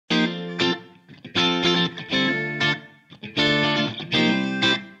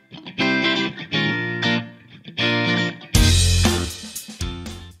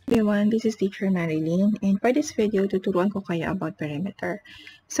Everyone, this is Teacher Marilyn, and for this video, tuturuan ko kayo about perimeter.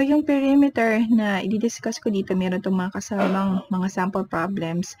 So, yung perimeter na i-discuss ko dito, meron itong mga kasamang mga sample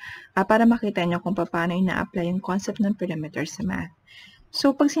problems para makita nyo kung paano ina-apply yung concept ng perimeter sa math.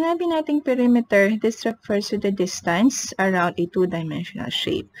 So, pag sinabi nating perimeter, this refers to the distance around a two-dimensional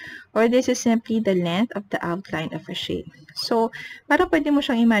shape. Or this is simply the length of the outline of a shape. So, para pwede mo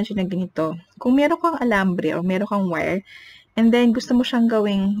siyang imagine na ganito. Kung meron kang alambre or meron kang wire, and then gusto mo siyang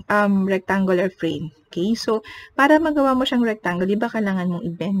gawing rectangular frame. Okay? So, para magawa mo siyang rectangle, di ba kailangan mong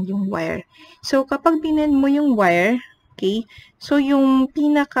i-bend yung wire? So, kapag binend mo yung wire, okay, so yung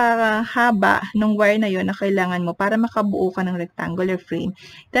pinakahaba ng wire na yun na kailangan mo para makabuo ka ng rectangular frame,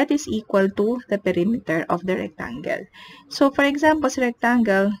 that is equal to the perimeter of the rectangle. So, for example, sa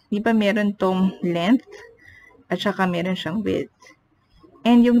rectangle, di ba meron tong length at saka meron siyang width.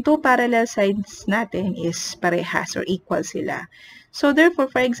 And yung two parallel sides natin is parehas or equal sila. So,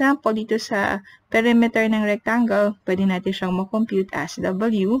 therefore, for example, dito sa perimeter ng rectangle, pwede natin siyang ma-compute as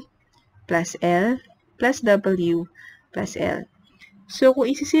W plus L plus W plus L. So, kung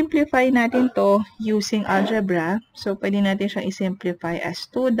isi-simplify natin to using algebra, so pwede natin siyang i-simplify as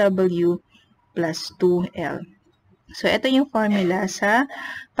 2W plus 2L. So, ito yung formula sa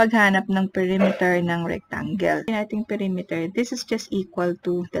paghanap ng perimeter ng rectangle. Nating perimeter, this is just equal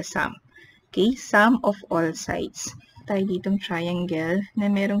to the sum. Okay? Sum of all sides. Tayo ditong triangle na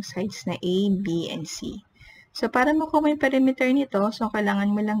merong sides na A, B, and C. So, para makuha yung perimeter nito, so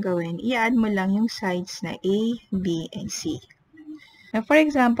kailangan mo lang gawin, i-add mo lang yung sides na A, B, and C. Now, for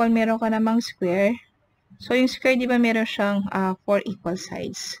example, meron ka namang square. So, yung square, di ba meron siyang 4 equal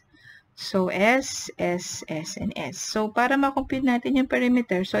sides. So, S, S, S, and S. So, para makompute natin yung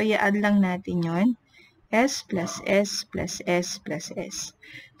perimeter, so i-add lang natin yon S plus S plus S plus S.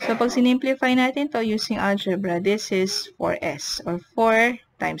 So, pag sinimplify natin to using algebra, this is 4S or 4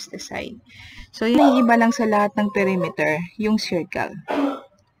 times the side. So, yung iba lang sa lahat ng perimeter, yung circle.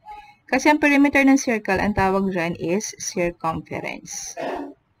 Kasi ang perimeter ng circle, ang tawag dyan is circumference.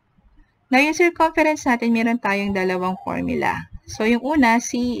 Now, yung circumference natin, meron tayong dalawang formula. So, yung una,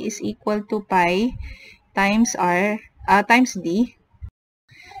 C is equal to pi times times D.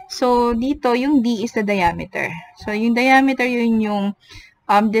 So, dito, yung D is the diameter. So, yung diameter, yun yung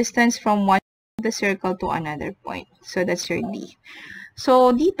distance from one of the circle to another point. So, that's your D.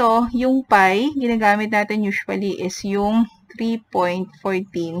 So, dito, yung pi, ginagamit natin usually is yung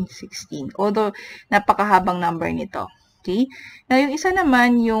 3.1416. Although, napakahabang number nito. Okay? Now, yung isa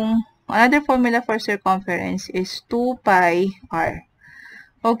naman, yung another formula for circumference is 2 pi r.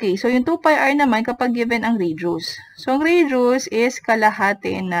 Okay, so yung 2 pi r naman kapag given ang radius. So, ang radius is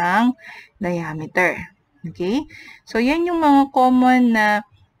kalahati ng diameter. Okay? So, yan yung mga common na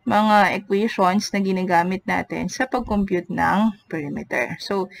mga equations na ginagamit natin sa pag-compute ng perimeter.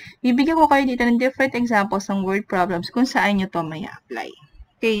 So, bibigyan ko kayo dito ng different examples ng word problems kung saan nyo to may apply.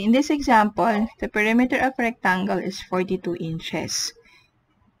 Okay, in this example, the perimeter of a rectangle is 42 inches.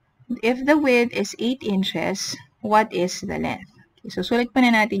 If the width is 8 inches, what is the length? Okay, so, sulit pa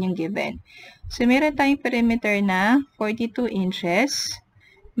na natin yung given. So, meron tayong perimeter na 42 inches.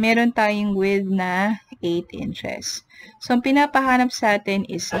 Meron tayong width na 8 inches. So, ang pinapahanap sa atin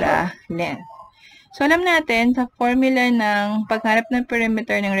is the length. So, alam natin, the formula ng paghanap ng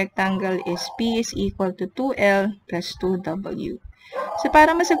perimeter ng rectangle is P is equal to 2L plus 2W. So,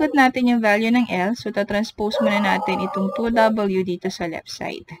 para masagot natin yung value ng L, so, transpose muna natin itong 2W dito sa left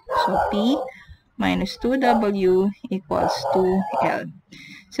side. So, P minus 2W equals 2L.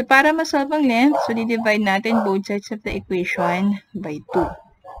 So, para masolve ang length, so, di-divide natin both sides of the equation by 2.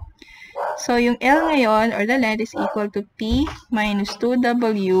 So, yung L ngayon, or the length, is equal to P minus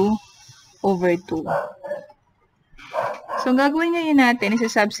 2W over 2. So, ang gagawin ngayon natin, is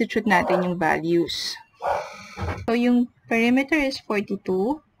substitute natin yung values. So, yung perimeter is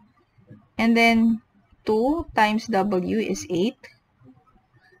 42. And then, 2 times W is 8.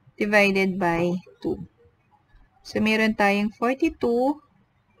 Divided by 2. So, meron tayong 42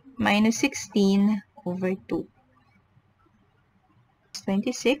 minus 16 over 2.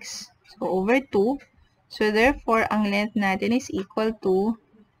 26. So, over 2. So, therefore, ang length natin is equal to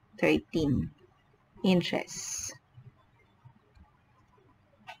 13 inches.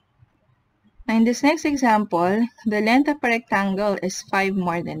 Now, in this next example, the length of a rectangle is 5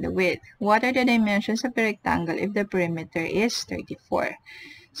 more than the width. What are the dimensions of a rectangle if the perimeter is 34?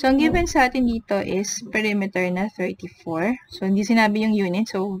 So, ang given sa atin dito is perimeter na 34. So, hindi sinabi yung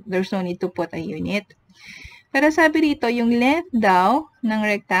unit. So, there's no need to put a unit. Pero sabi dito, yung length daw ng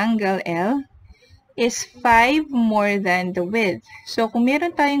rectangle L is 5 more than the width. So, kung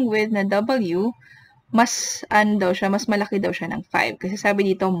meron tayong width na W, mas mas malaki daw siya ng 5. Kasi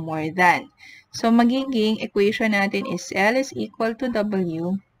sabi dito, more than. So, magiging equation natin is L is equal to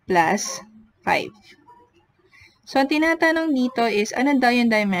W plus 5. So, ang tinatanong dito is, ano daw yung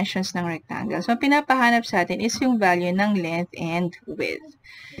dimensions ng rectangle? So, ang pinapahanap sa atin is yung value ng length and width.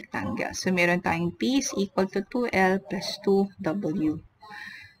 Rectangle. So, meron tayong P is equal to 2L plus 2W.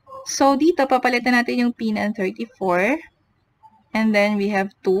 So, dito, papalitan natin yung P ng 34. And then, we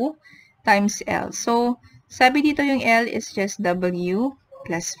have 2 times L. So, sabi dito yung L is just W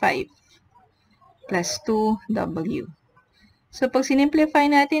plus 5 plus 2W. So, pag sinimplify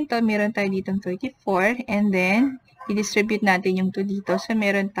natin to, meron tayo ditong 34, and then, i-distribute natin yung 2 dito. So,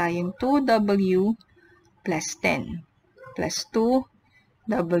 meron tayong 2W plus 10 plus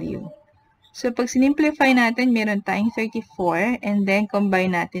 2W. So, pag sinimplify natin, meron tayong 34, and then,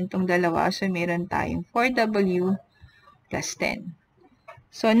 combine natin tong dalawa. So, meron tayong 4W plus 10.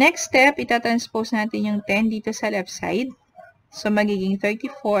 So, next step, itatranspose natin yung 10 dito sa left side. So, magiging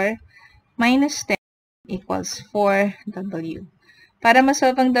 34 minus 10 equals 4W. Para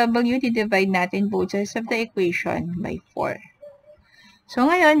masolve ang W, di-divide natin both sides of the equation by 4. So,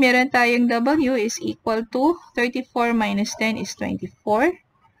 ngayon, meron tayong W is equal to 34 minus 10 is 24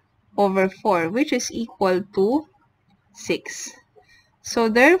 over 4, which is equal to 6. So,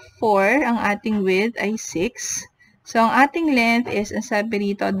 therefore, ang ating width ay 6. So, ang ating length is, ang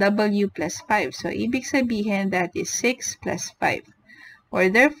sabi rito, W plus 5. So, ibig sabihin that is 6 plus 5. Or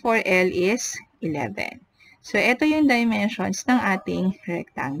therefore, L is 11. So, ito yung dimensions ng ating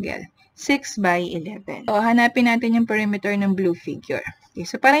rectangle. 6 by 11. So, hanapin natin yung perimeter ng blue figure. Okay,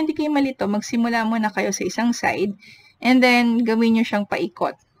 so, para hindi kayo malito, magsimula muna kayo sa isang side and then gawin nyo siyang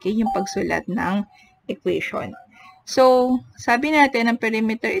paikot. Okay, yung pagsulat ng equation. So, sabi natin, ang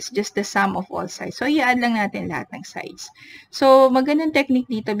perimeter is just the sum of all sides. So, i-add lang natin lahat ng sides. So, magandang technique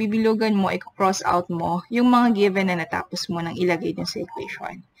dito, bibilugan mo, i-cross out mo yung mga given na natapos mo nang ilagay din sa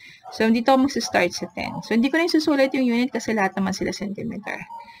equation. So, dito ako mag-start sa 10. So, hindi ko na isusulat yung unit kasi lahat naman sila centimeter.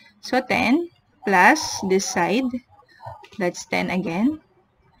 So, 10 plus this side, that's 10 again,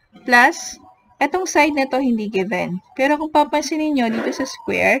 plus, etong side na to hindi given. Pero kung papansinin nyo, dito sa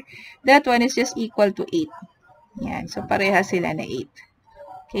square, that one is just equal to 8. Yan. So, pareha sila na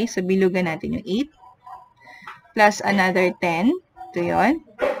 8. Okay, so bilugan natin yung 8. Plus another 10. Ito yun.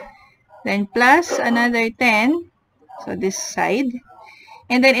 Then, plus another 10. So, this side.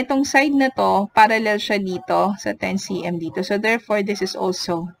 And then, itong side na to, parallel siya dito sa 10 cm dito. So, therefore, this is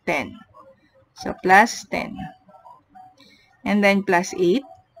also 10. So, plus 10. And then, plus 8.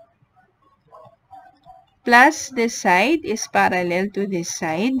 Plus, this side is parallel to this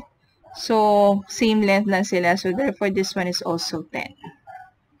side. So, same length lang sila. So, therefore, this one is also 10.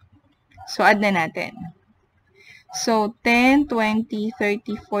 So, add na natin. So, 10, 20,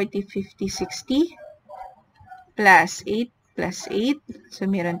 30, 40, 50, 60. Plus 8, plus 8. So,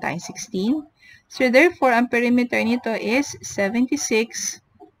 meron tayong 16. So, therefore, ang perimeter nito is 76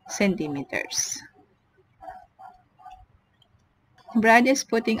 centimeters. Brad is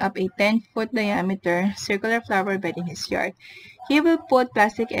putting up a 10-foot diameter circular flower bed in his yard. He will put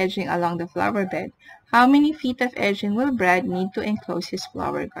plastic edging along the flower bed. How many feet of edging will Brad need to enclose his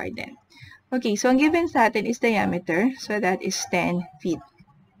flower garden? Okay, so ang given sa atin is diameter. So that is 10 feet.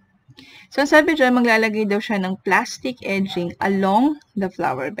 So sabi dyan, maglalagay daw siya ng plastic edging along the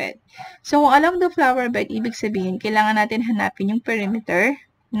flower bed. So kung along the flower bed, ibig sabihin, kailangan natin hanapin yung perimeter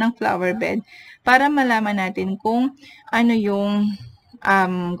ng flower bed para malaman natin kung ano yung,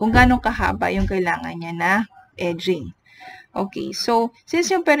 kung gano'ng kahaba yung kailangan niya na edging. Okay, so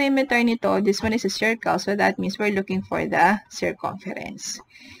since yung perimeter nito, this one is a circle, so that means we're looking for the circumference.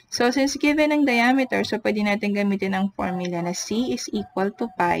 So since given ang diameter, so pwede natin gamitin ang formula na C is equal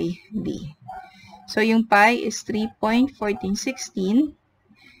to pi d. So yung pi is 3.1416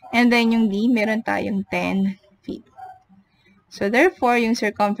 and then yung d, meron tayong 10 feet. So therefore, yung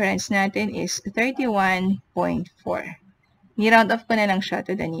circumference natin is 31.4. Ni-round off ko na lang siya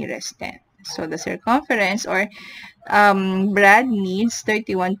to the nearest 10. So the circumference or Brad needs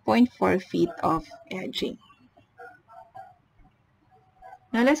 31.4 feet of edging.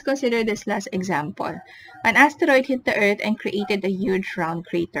 Now let's consider this last example. An asteroid hit the Earth and created a huge round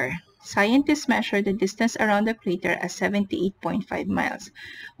crater. Scientists measured the distance around the crater as 78.5 miles.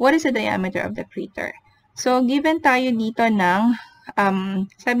 What is the diameter of the crater? So given tayo dito ng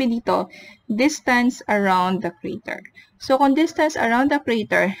sabi dito, distance around the crater. So, kung distance around the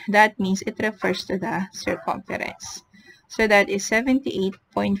crater, that means it refers to the circumference. So, that is 78.5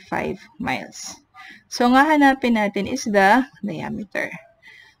 miles. So, nga hanapin natin is the diameter.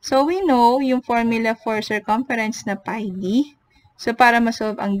 So, we know yung formula for circumference na pi d. So, para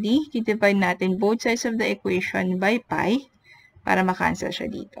ma-solve ang D, i-divide natin both sides of the equation by pi para ma-cancel siya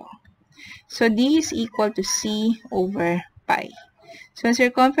dito. So, D is equal to C over pi. So, ang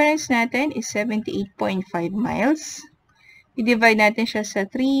circumference natin is 78.5 miles. I-divide natin siya sa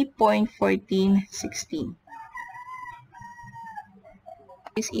 3.1416.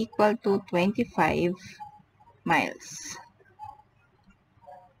 Is equal to 25 miles.